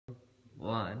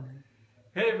One.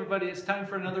 Hey everybody, it's time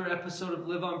for another episode of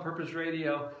Live on Purpose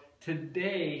Radio.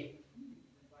 Today,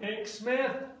 Hank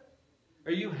Smith,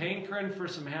 are you hankering for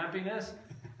some happiness?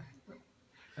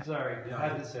 Sorry, Yeah, I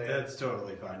had to say it. that's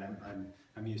totally fine.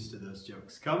 I'm used to those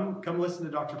jokes. Come listen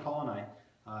to Dr. Paul and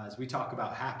I as we talk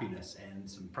about happiness and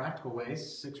some practical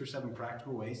ways, 6 or 7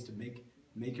 practical ways to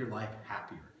make your life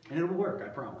happier. And it will work, I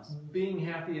promise. Being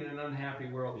happy in an unhappy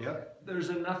world. Yep. There's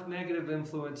enough negative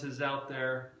influences out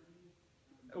there.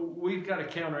 We've got to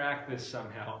counteract this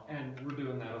somehow, and we're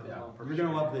doing that with Live on Purpose. You're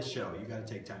going to love this show. You got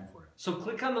to take time for it. So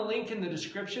click on the link in the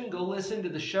description, go listen to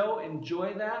the show,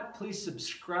 enjoy that. Please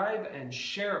subscribe and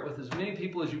share it with as many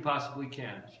people as you possibly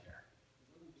can.